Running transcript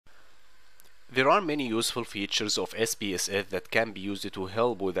There are many useful features of SPSS that can be used to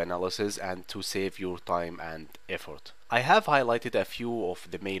help with analysis and to save your time and effort. I have highlighted a few of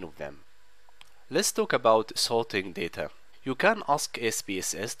the main of them. Let's talk about sorting data. You can ask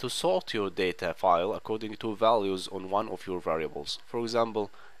SPSS to sort your data file according to values on one of your variables, for example,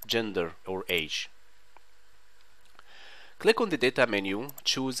 gender or age. Click on the data menu,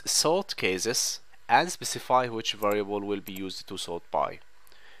 choose Sort Cases, and specify which variable will be used to sort by.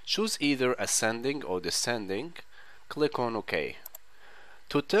 Choose either ascending or descending. Click on OK.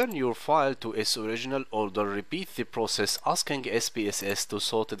 To turn your file to its original order, repeat the process asking SPSS to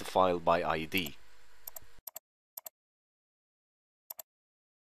sort the file by ID.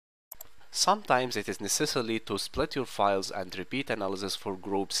 Sometimes it is necessary to split your files and repeat analysis for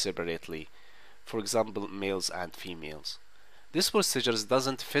groups separately, for example males and females. This procedure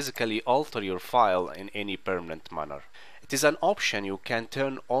doesn't physically alter your file in any permanent manner. It is an option you can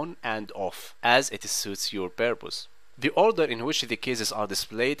turn on and off as it suits your purpose. The order in which the cases are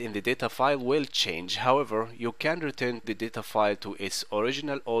displayed in the data file will change. However, you can return the data file to its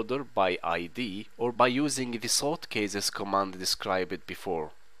original order by ID or by using the Sort Cases command described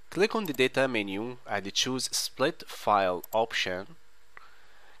before. Click on the data menu and choose Split File option.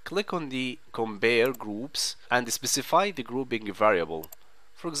 Click on the Compare Groups and specify the grouping variable,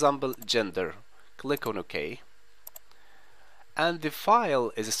 for example gender. Click on OK. And the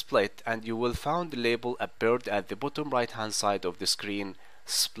file is split and you will find the label appeared at the bottom right hand side of the screen,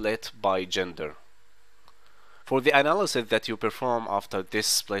 Split by Gender. For the analysis that you perform after this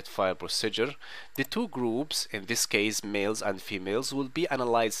split file procedure, the two groups, in this case males and females, will be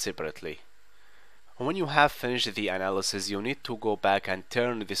analyzed separately. When you have finished the analysis, you need to go back and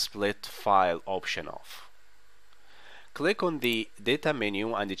turn the split file option off. Click on the data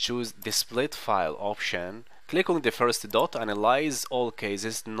menu and choose the split file option. Click on the first dot, analyze all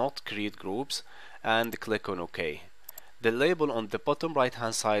cases, not create groups, and click on OK. The label on the bottom right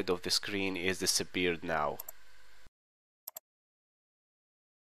hand side of the screen is disappeared now.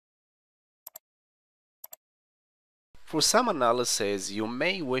 For some analysis, you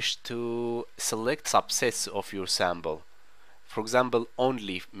may wish to select subsets of your sample, for example,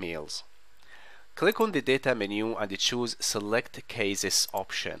 only males. Click on the data menu and choose Select Cases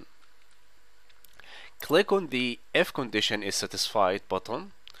option. Click on the If condition is satisfied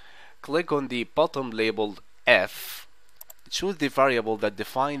button. Click on the button labeled F. Choose the variable that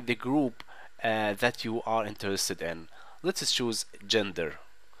defines the group that you are interested in. Let's choose gender.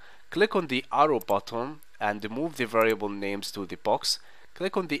 Click on the arrow button and move the variable names to the box.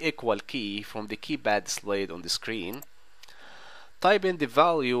 Click on the equal key from the keypad displayed on the screen. Type in the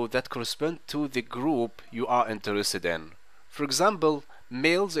value that corresponds to the group you are interested in. For example,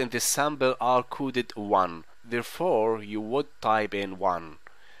 males in this sample are coded 1, therefore you would type in 1.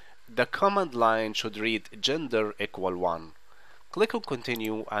 The command line should read gender equal 1. Click on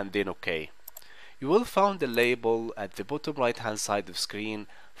continue and then OK. You will find the label at the bottom right hand side of the screen,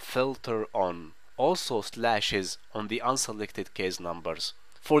 filter on, also slashes on the unselected case numbers.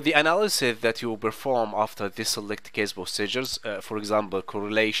 For the analysis that you perform after this select case procedures, for example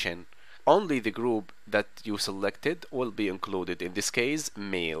correlation, only the group that you selected will be included, in this case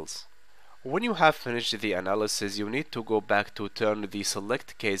males. When you have finished the analysis, you need to go back to turn the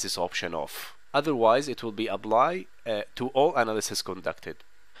select cases option off. Otherwise it will be applied to all analysis conducted.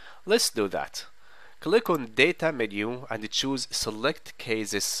 Let's do that. Click on data menu and choose Select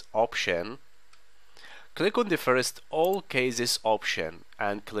Cases option. Click on the first All Cases option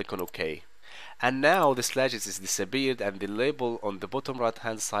and click on OK. And now the slashes is disappeared and the label on the bottom right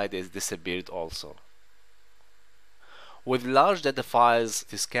hand side is disappeared also. With large data files,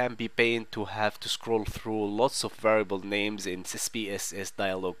 this can be pain to have to scroll through lots of variable names in SPSS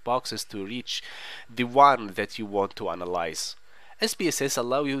dialog boxes to reach the one that you want to analyze. SPSS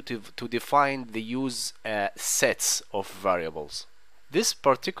allow you to define the use sets of variables. This is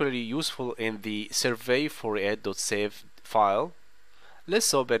particularly useful in the survey4it.save file.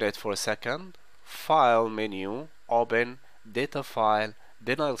 Let's open it for a second. File menu, open data file,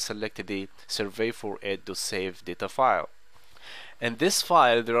 then I'll select the survey4it.save data file. In this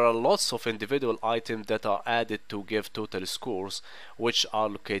file there are lots of individual items that are added to give total scores, which are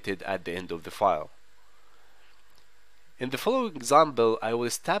located at the end of the file. In the following example, I will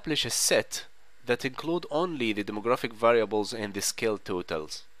establish a set that include only the demographic variables in the skill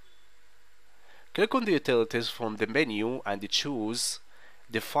totals. Click on the utilities from the menu and choose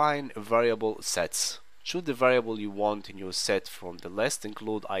Define Variable Sets. Choose the variable you want in your set from the list.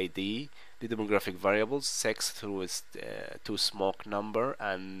 Include ID, the demographic variables, sex through to smoke number,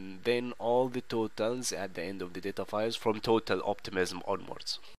 and then all the totals at the end of the data files from total optimism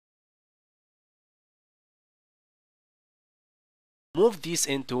onwards. Move these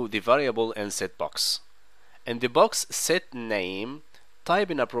into the variable and set box. In the box set name, type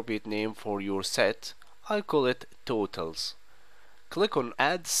an appropriate name for your set. I'll call it totals. Click on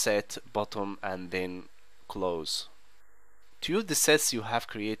add set button and then close. To use the sets you have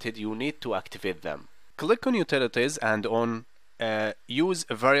created, you need to activate them. Click on utilities and on use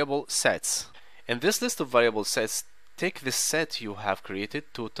variable sets. In this list of variable sets, take the set you have created,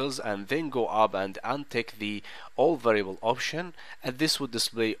 totals, and then go up and untick the all variable option, and this would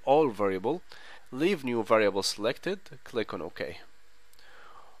display all variable. Leave new variable selected, click on OK.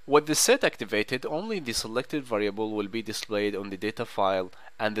 With the set activated, only the selected variable will be displayed on the data file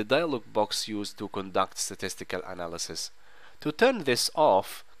and the dialog box used to conduct statistical analysis. To turn this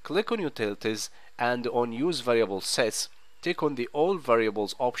off, click on utilities and on use variable sets, click on the all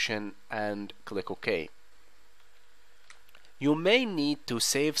variables option and click OK. You may need to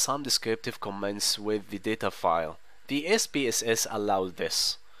save some descriptive comments with the data file. The SPSS allows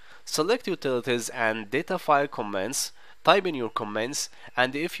this. Select utilities and data file comments, type in your comments,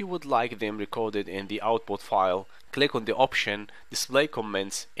 and if you would like them recorded in the output file, click on the option display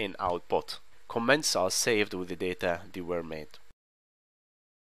comments in output. Comments are saved with the data they were made.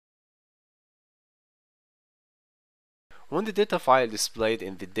 When the data file is displayed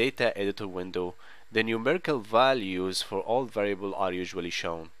in the data editor window, the numerical values for all variables are usually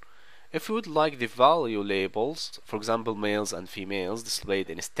shown. If you would like the value labels, for example males and females, displayed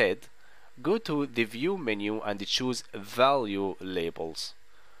instead, go to the View menu and choose Value Labels.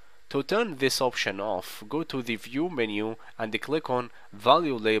 To turn this option off, go to the View menu and click on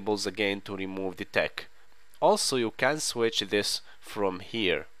Value Labels again to remove the tag. Also, you can switch this from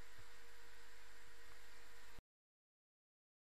here.